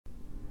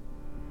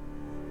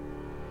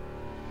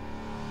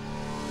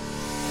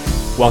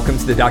Welcome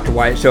to the Dr.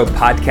 Wyatt Show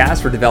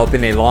podcast, where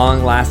developing a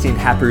long-lasting,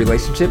 happy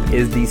relationship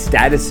is the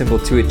status symbol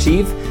to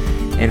achieve,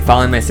 and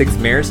following my 6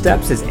 marriage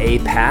steps is a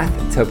path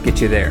to help get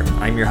you there.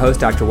 I'm your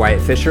host, Dr.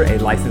 Wyatt Fisher, a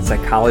licensed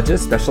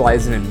psychologist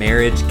specializing in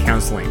marriage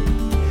counseling.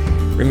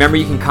 Remember,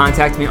 you can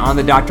contact me on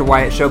the Dr.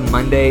 Wyatt Show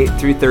Monday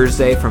through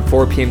Thursday from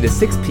 4 p.m. to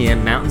 6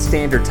 p.m. Mountain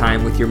Standard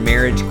Time with your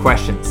marriage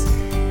questions.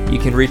 You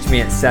can reach me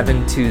at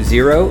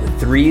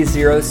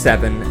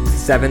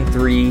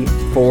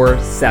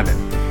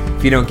 720-307-7347.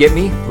 If you don't get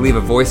me, leave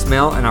a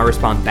voicemail and I'll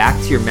respond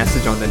back to your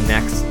message on the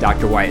next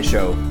Dr. Wyatt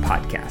Show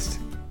podcast.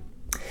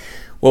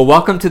 Well,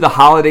 welcome to the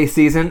holiday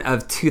season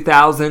of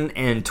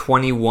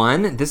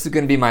 2021. This is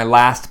going to be my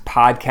last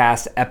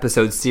podcast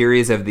episode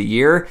series of the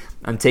year.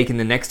 I'm taking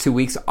the next 2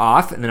 weeks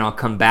off, and then I'll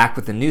come back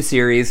with a new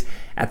series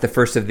at the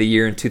first of the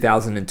year in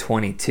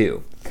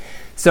 2022.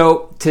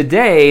 So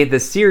today, the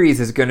series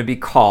is going to be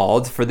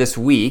called, for this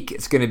week,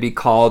 it's going to be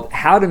called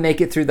How to Make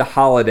It Through the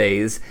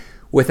Holidays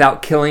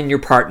Without Killing Your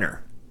Partner.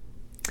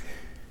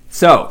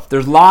 So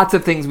there's lots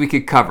of things we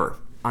could cover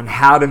on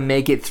how to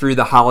make it through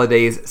the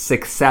holidays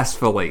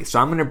successfully. So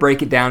I'm going to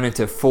break it down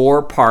into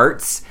 4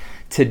 parts.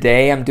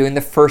 Today I'm doing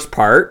the first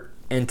part,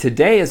 and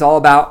today is all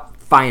about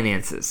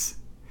finances.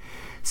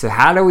 So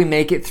how do we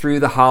make it through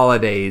the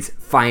holidays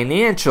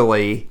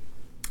financially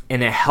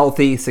in a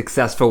healthy,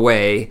 successful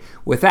way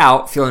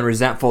without feeling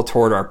resentful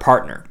toward our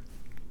partner?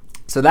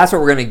 So that's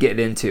what we're going to get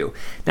into.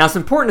 Now, it's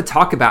important to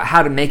talk about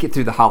how to make it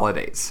through the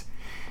holidays,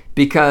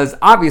 because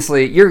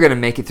obviously you're going to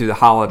make it through the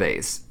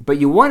holidays, but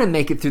you want to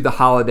make it through the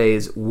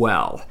holidays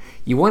well.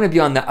 You want to be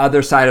on the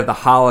other side of the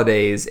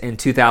holidays in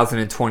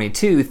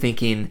 2022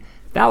 thinking,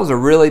 that was a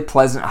really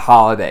pleasant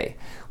holiday.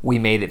 We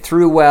made it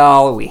through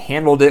well, we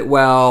handled it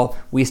well,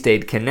 we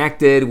stayed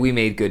connected, we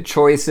made good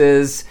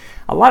choices.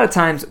 A lot of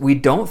times we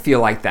don't feel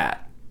like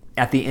that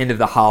at the end of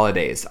the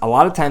holidays. A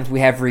lot of times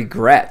we have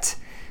regret.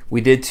 We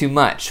did too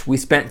much, we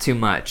spent too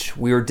much,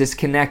 we were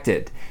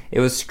disconnected, it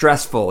was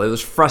stressful, it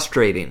was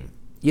frustrating.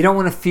 You don't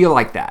want to feel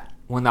like that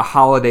when the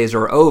holidays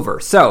are over.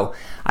 So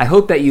I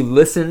hope that you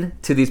listen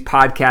to these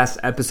podcast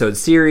episode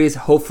series.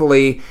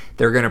 Hopefully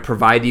they're going to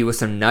provide you with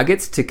some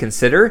nuggets to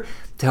consider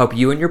to help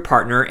you and your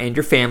partner and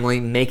your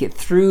family make it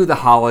through the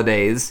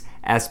holidays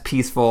as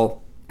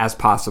peaceful as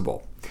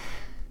possible.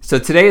 So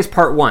today is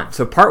part 1.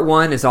 So part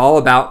 1 is all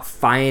about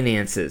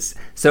finances.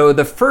 So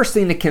the first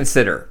thing to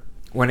consider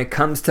when it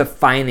comes to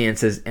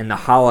finances in the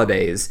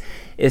holidays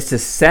is to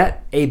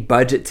set a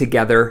budget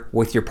together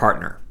with your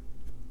partner.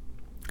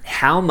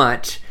 How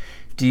much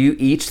do you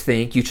each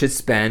think you should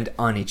spend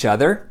on each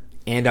other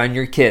and on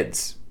your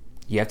kids?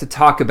 You have to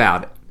talk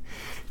about it.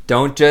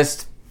 Don't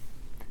just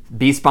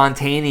be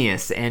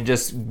spontaneous and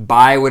just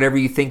buy whatever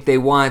you think they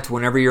want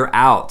whenever you're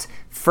out.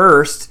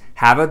 First,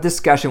 have a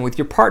discussion with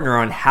your partner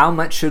on how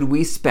much should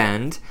we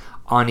spend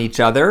on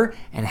each other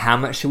and how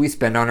much should we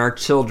spend on our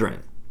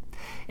children.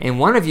 And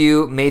one of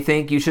you may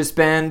think you should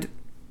spend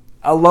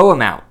a low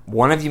amount.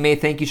 One of you may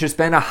think you should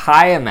spend a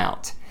high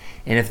amount.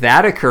 And if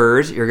that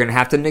occurs, you're going to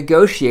have to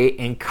negotiate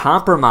and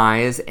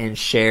compromise and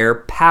share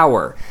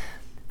power.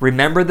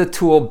 Remember the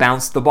tool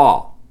bounce the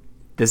ball.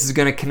 This is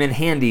going to come in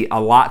handy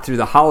a lot through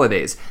the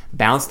holidays.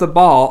 Bounce the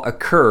ball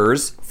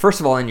occurs, first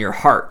of all, in your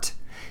heart.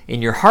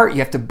 In your heart, you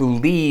have to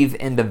believe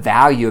in the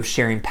value of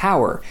sharing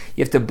power.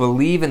 You have to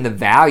believe in the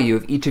value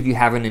of each of you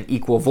having an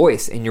equal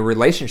voice in your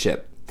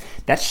relationship.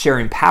 That's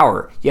sharing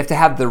power. You have to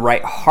have the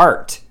right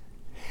heart.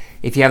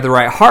 If you have the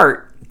right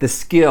heart, the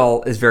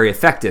skill is very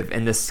effective.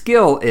 And the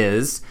skill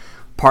is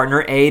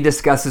partner A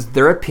discusses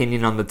their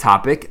opinion on the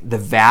topic, the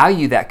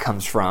value that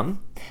comes from.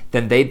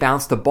 Then they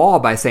bounce the ball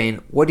by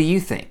saying, what do you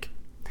think?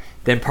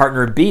 Then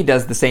partner B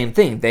does the same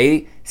thing.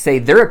 They say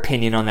their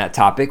opinion on that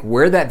topic,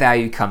 where that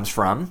value comes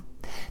from.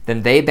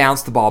 Then they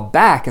bounce the ball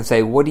back and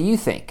say, what do you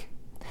think?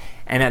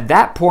 And at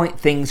that point,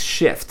 things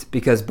shift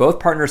because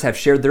both partners have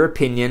shared their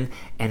opinion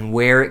and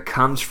where it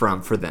comes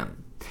from for them.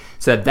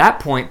 So at that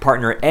point,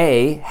 partner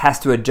A has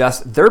to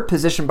adjust their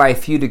position by a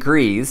few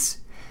degrees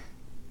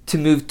to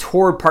move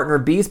toward partner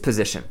B's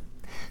position.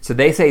 So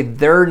they say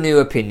their new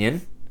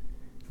opinion,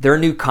 their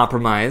new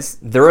compromise,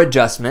 their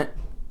adjustment.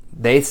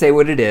 They say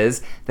what it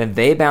is. Then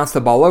they bounce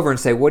the ball over and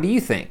say, what do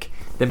you think?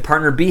 Then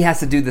partner B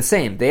has to do the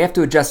same. They have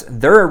to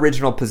adjust their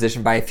original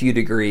position by a few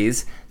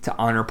degrees to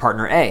honor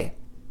partner A.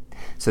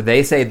 So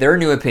they say their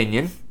new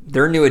opinion,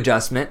 their new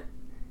adjustment.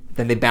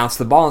 Then they bounce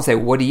the ball and say,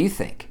 what do you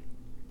think?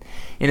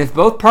 And if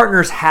both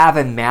partners have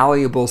a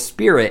malleable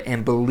spirit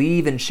and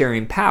believe in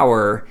sharing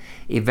power,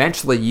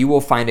 eventually you will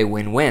find a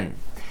win-win.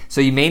 So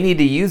you may need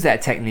to use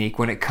that technique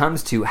when it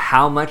comes to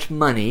how much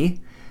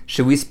money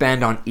should we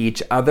spend on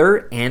each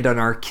other and on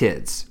our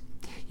kids.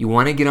 You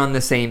want to get on the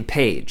same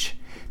page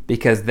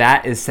because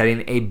that is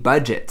setting a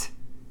budget.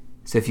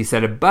 So if you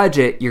set a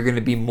budget, you're going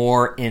to be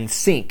more in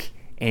sync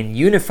and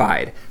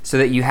unified so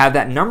that you have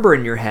that number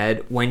in your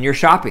head when you're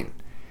shopping,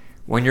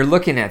 when you're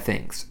looking at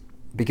things.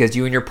 Because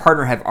you and your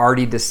partner have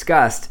already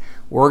discussed,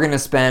 we're going to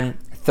spend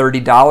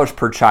 $30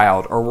 per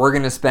child, or we're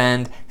going to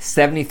spend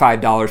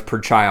 $75 per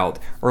child,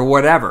 or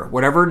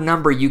whatever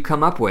number you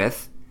come up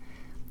with,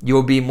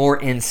 you'll be more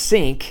in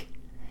sync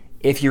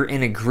if you're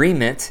in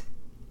agreement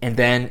and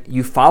then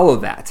you follow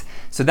that.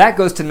 So that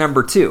goes to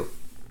number 2.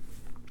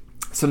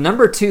 So the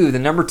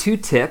number two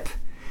tip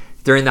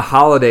during the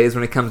holidays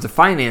when it comes to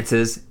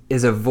finances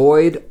is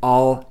avoid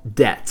all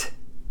debt.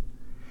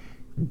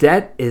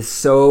 Debt is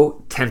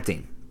so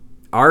tempting.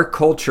 Our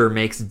culture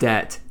makes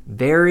debt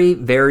very,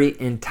 very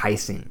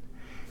enticing.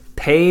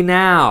 Pay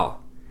now.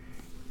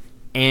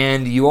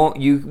 And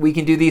we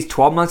can do these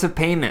 12 months of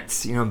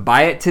payments,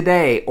 buy it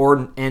today,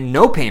 and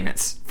no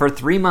payments for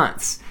 3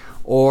 months,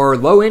 or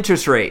low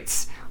interest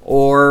rates,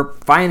 or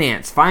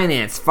finance.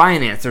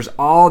 There's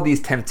all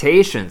these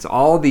temptations,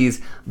 all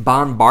these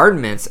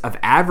bombardments of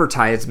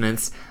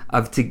advertisements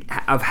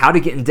of how to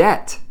get in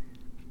debt.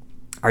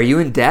 Are you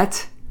in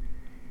debt?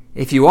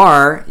 If you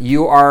are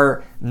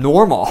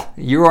normal.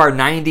 You are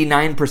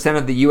 99%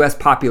 of the US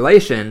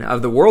population,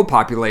 of the world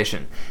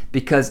population,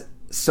 because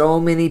so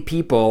many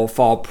people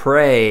fall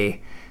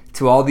prey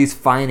to all these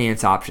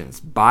finance options.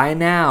 Buy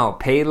now,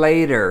 pay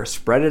later,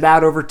 spread it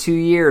out over 2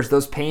 years,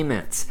 those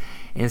payments.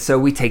 And so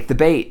we take the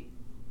bait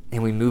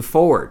and we move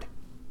forward.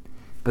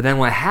 But then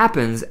what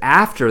happens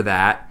after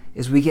that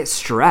is we get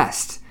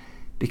stressed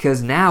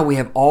because now we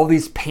have all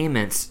these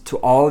payments to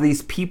all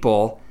these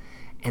people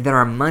and then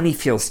our money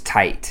feels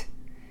tight.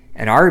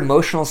 And our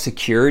emotional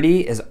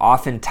security is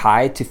often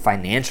tied to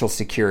financial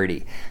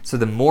security. So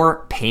the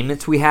more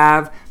payments we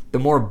have, the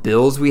more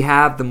bills we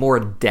have, the more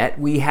debt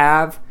we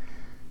have,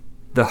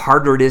 the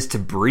harder it is to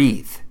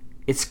breathe.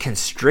 It's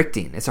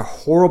constricting. It's a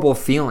horrible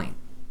feeling.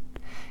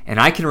 And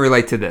I can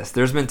relate to this.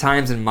 There's been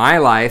times in my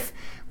life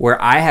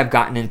where I have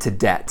gotten into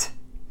debt.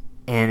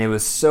 And it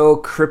was so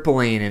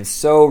crippling and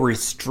so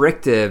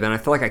restrictive, and I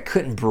felt like I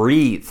couldn't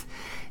breathe.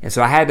 And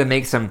so I had to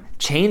make some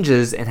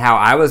changes in how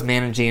I was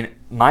managing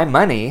my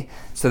money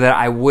so that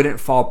I wouldn't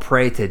fall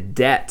prey to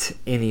debt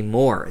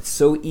anymore. It's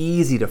so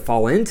easy to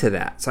fall into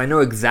that. So I know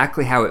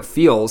exactly how it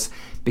feels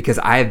because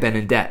I have been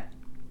in debt.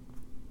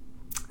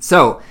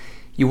 So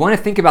you want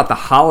to think about the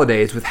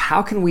holidays with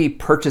how can we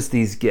purchase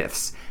these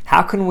gifts?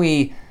 How can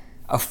we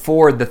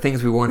afford the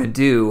things we want to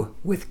do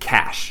with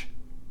cash?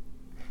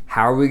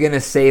 How are we going to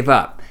save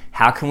up?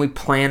 How can we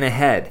plan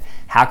ahead?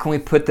 How can we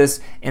put this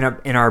in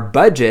our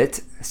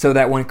budget so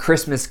that when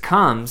Christmas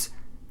comes,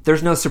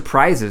 there's no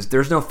surprises,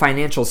 there's no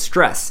financial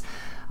stress?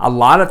 A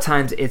lot of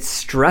times it's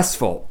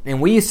stressful,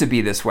 and we used to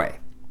be this way.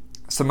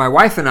 So my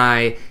wife and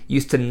I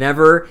used to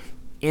never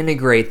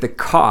integrate the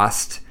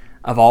cost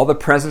of all the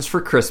presents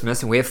for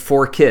Christmas, and we have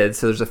 4 kids,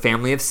 so there's a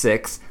family of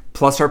 6,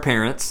 plus our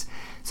parents.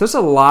 So there's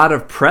a lot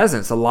of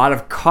presents, a lot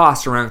of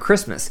costs around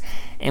Christmas,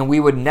 and we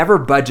would never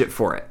budget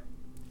for it.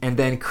 And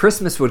then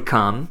Christmas would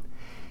come,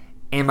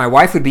 and my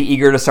wife would be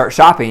eager to start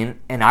shopping,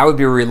 and I would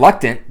be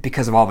reluctant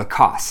because of all the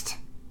cost.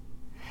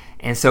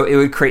 And so it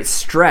would create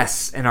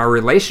stress in our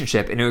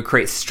relationship, and it would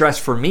create stress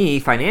for me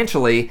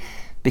financially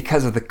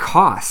because of the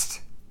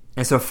cost.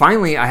 And so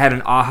finally, I had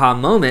an aha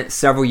moment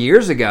several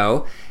years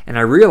ago, and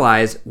I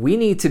realized we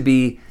need to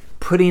be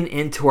putting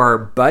into our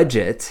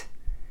budget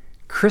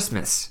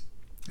Christmas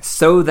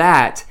so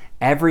that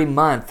every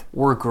month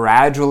we're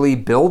gradually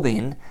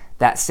building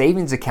that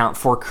savings account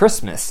for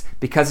Christmas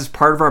because it's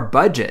part of our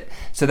budget,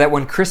 so that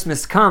when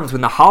Christmas comes,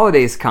 when the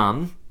holidays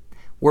come,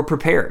 we're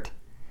prepared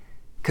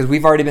because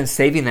we've already been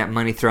saving that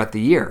money throughout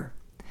the year.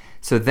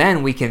 So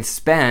then we can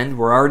spend,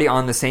 we're already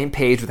on the same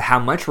page with how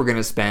much we're going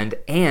to spend,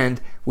 and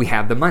we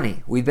have the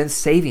money. We've been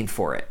saving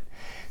for it.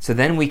 So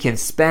then we can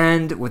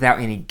spend without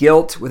any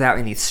guilt, without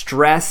any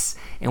stress,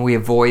 and we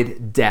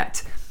avoid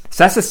debt.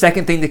 So that's the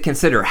second thing to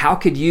consider. How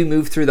could you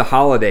move through the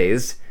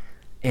holidays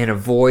and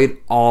avoid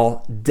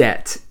all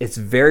debt? It's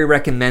very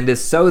recommended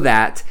so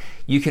that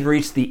you can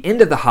reach the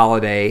end of the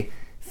holiday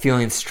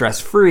feeling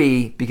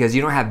stress-free because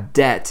you don't have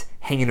debt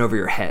hanging over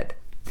your head.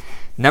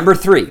 Number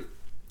 3,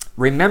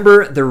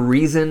 remember the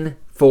reason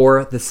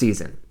for the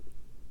season.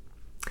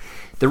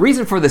 The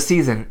reason for the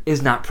season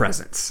is not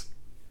presents.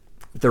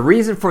 The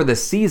reason for the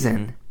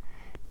season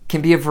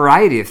can be a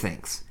variety of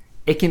things.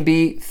 It can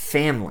be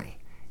family.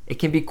 It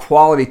can be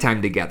quality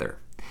time together.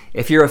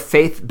 If you're a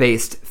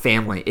faith-based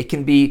family, it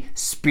can be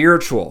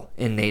spiritual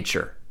in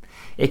nature.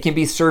 It can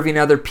be serving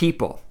other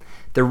people.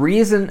 The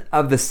reason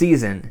of the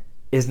season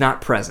is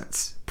not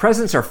presents.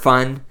 Presents are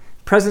fun.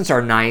 Presents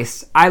are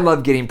nice. I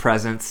love getting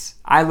presents.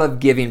 I love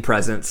giving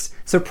presents.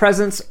 So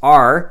presents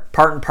are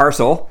part and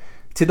parcel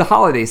to the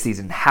holiday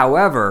season.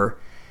 However,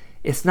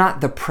 it's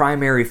not the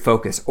primary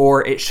focus,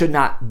 or it should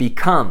not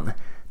become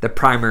the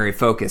primary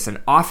focus,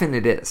 and often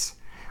it is.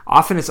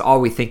 Often it's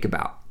all we think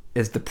about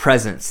is the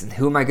presents, and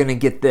who am I going to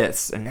get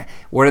this, and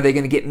what are they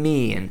going to get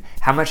me, and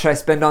how much should I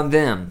spend on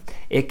them?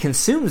 It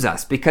consumes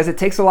us because it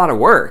takes a lot of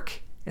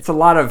work. It's a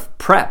lot of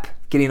prep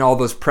getting all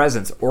those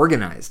presents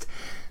organized.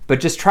 But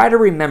just try to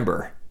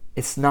remember,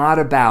 it's not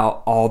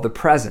about all the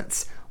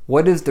presents.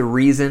 What is the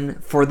reason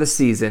for the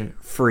season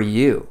for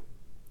you?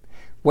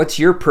 What's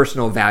your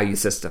personal value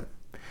system?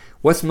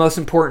 What's most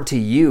important to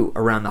you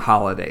around the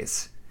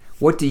holidays?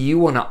 What do you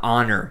want to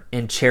honor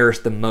and cherish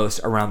the most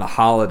around the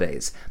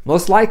holidays?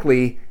 Most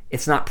likely,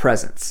 it's not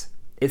presents.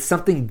 It's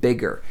something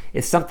bigger.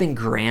 It's something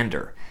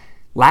grander.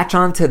 Latch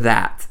on to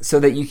that so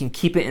that you can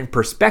keep it in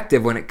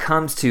perspective when it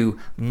comes to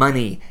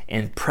money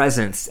and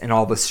presents and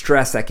all the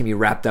stress that can be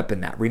wrapped up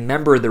in that.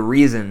 Remember the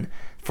reason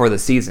for the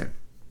season.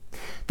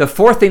 The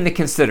fourth thing to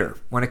consider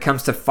when it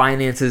comes to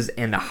finances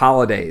and the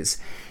holidays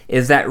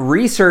is that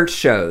research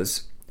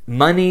shows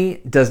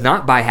money does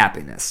not buy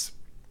happiness.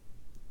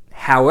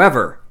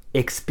 However,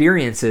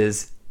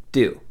 experiences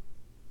do.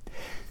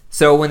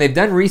 So when they've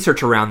done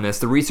research around this,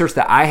 the research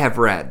that I have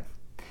read,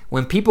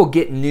 when people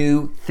get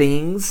new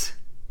things,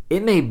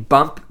 it may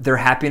bump their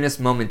happiness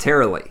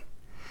momentarily,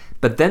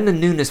 but then the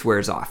newness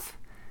wears off.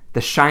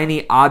 The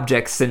shiny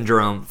object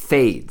syndrome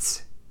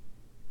fades.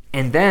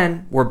 And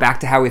then we're back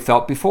to how we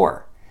felt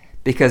before,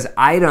 because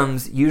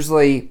items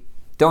usually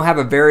don't have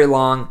a very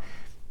long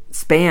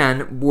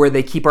span where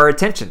they keep our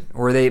attention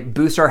or they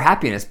boost our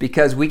happiness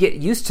because we get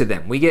used to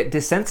them. We get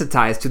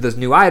desensitized to those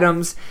new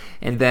items,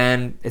 and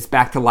then it's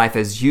back to life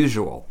as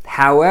usual.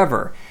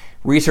 However,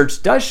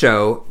 research does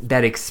show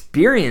that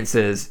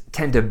experiences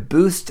tend to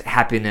boost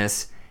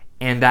happiness,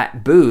 and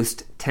that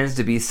boost tends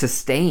to be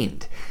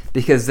sustained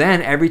because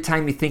then every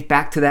time you think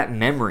back to that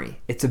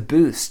memory, it's a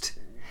boost.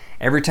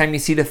 Every time you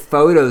see the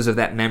photos of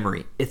that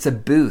memory, it's a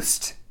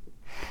boost.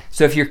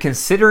 So if you're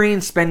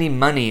considering spending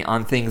money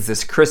on things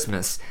this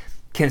Christmas,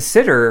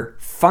 consider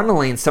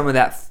funneling some of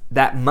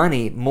that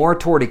money more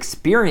toward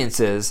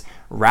experiences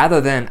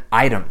rather than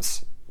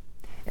items.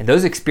 And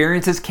those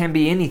experiences can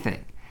be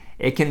anything.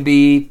 It can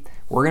be,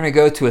 we're going to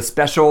go to a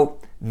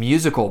special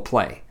musical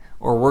play,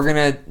 or we're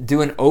going to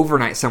do an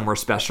overnight somewhere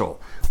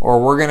special,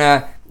 or we're going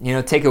to,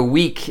 take a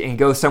week and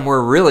go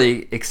somewhere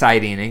really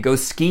exciting and go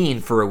skiing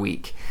for a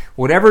week.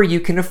 Whatever you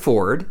can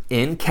afford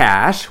in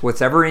cash,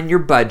 whatever in your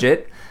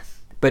budget,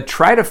 but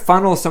try to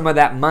funnel some of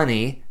that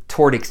money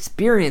toward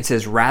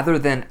experiences rather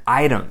than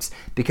items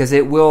because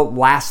it will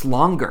last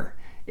longer.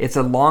 It's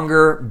a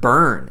longer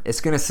burn.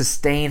 It's going to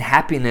sustain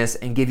happiness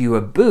and give you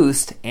a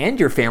boost and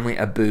your family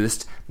a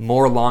boost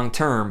more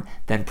long-term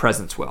than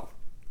presents will.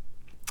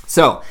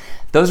 So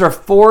those are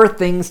 4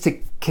 things to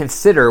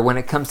consider when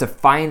it comes to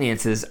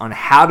finances on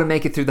how to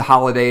make it through the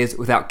holidays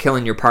without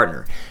killing your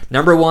partner.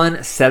 Number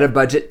 1, set a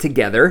budget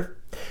together.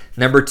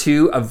 Number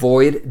 2,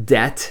 avoid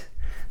debt.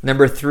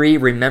 Number 3,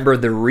 remember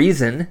the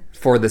reason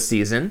for the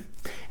season.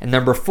 And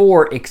number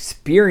 4,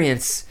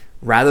 experience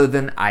rather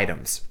than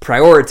items.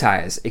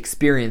 Prioritize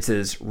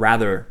experiences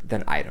rather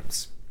than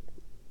items.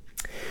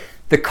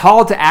 The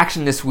call to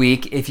action this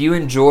week, if you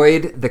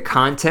enjoyed the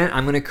content,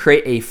 I'm going to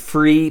create a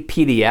free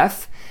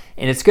PDF,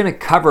 and it's going to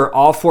cover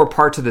all 4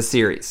 parts of the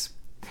series.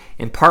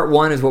 And part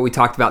 1 is what we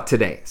talked about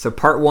today. So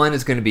part 1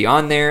 is going to be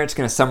on there. It's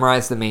going to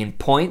summarize the main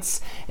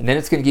points, and then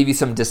it's going to give you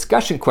some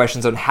discussion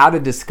questions on how to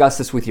discuss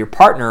this with your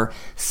partner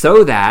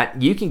so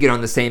that you can get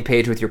on the same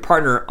page with your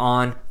partner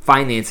on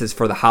finances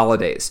for the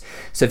holidays.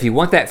 So if you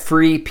want that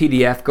free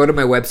PDF, go to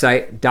my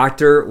website,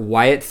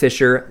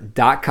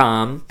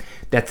 drwyattfisher.com.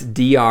 That's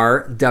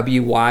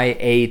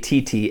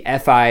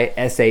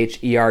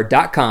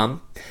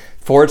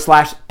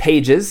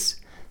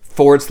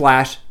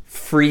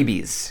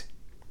drwyattfisher.com/pages/freebies.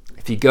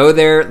 If you go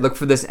there, look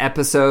for this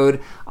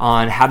episode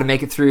on how to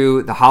make it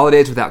through the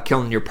holidays without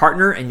killing your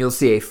partner, and you'll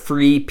see a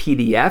free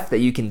PDF that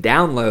you can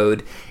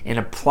download and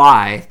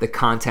apply the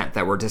content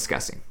that we're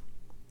discussing.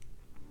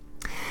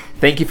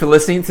 Thank you for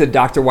listening to the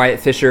Dr. Wyatt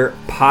Fisher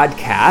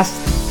podcast.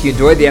 If you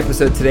enjoyed the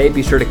episode today,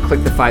 be sure to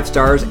click the 5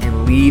 stars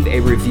and leave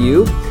a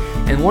review.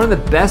 And one of the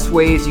best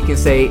ways you can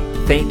say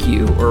thank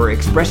you or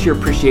express your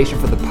appreciation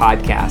for the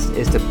podcast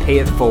is to pay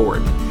it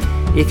forward.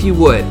 If you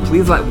would,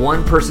 please let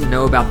one person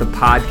know about the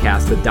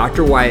podcast, The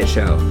Dr. Wyatt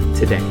Show,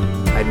 today.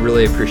 I'd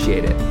really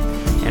appreciate it.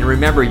 And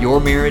remember, your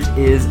marriage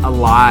is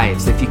alive.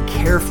 So if you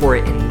care for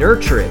it and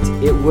nurture it,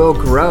 it will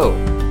grow.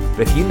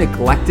 But if you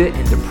neglect it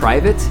and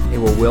deprive it, it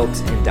will wilt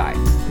and die.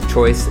 The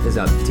choice is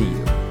up to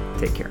you.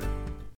 Take care.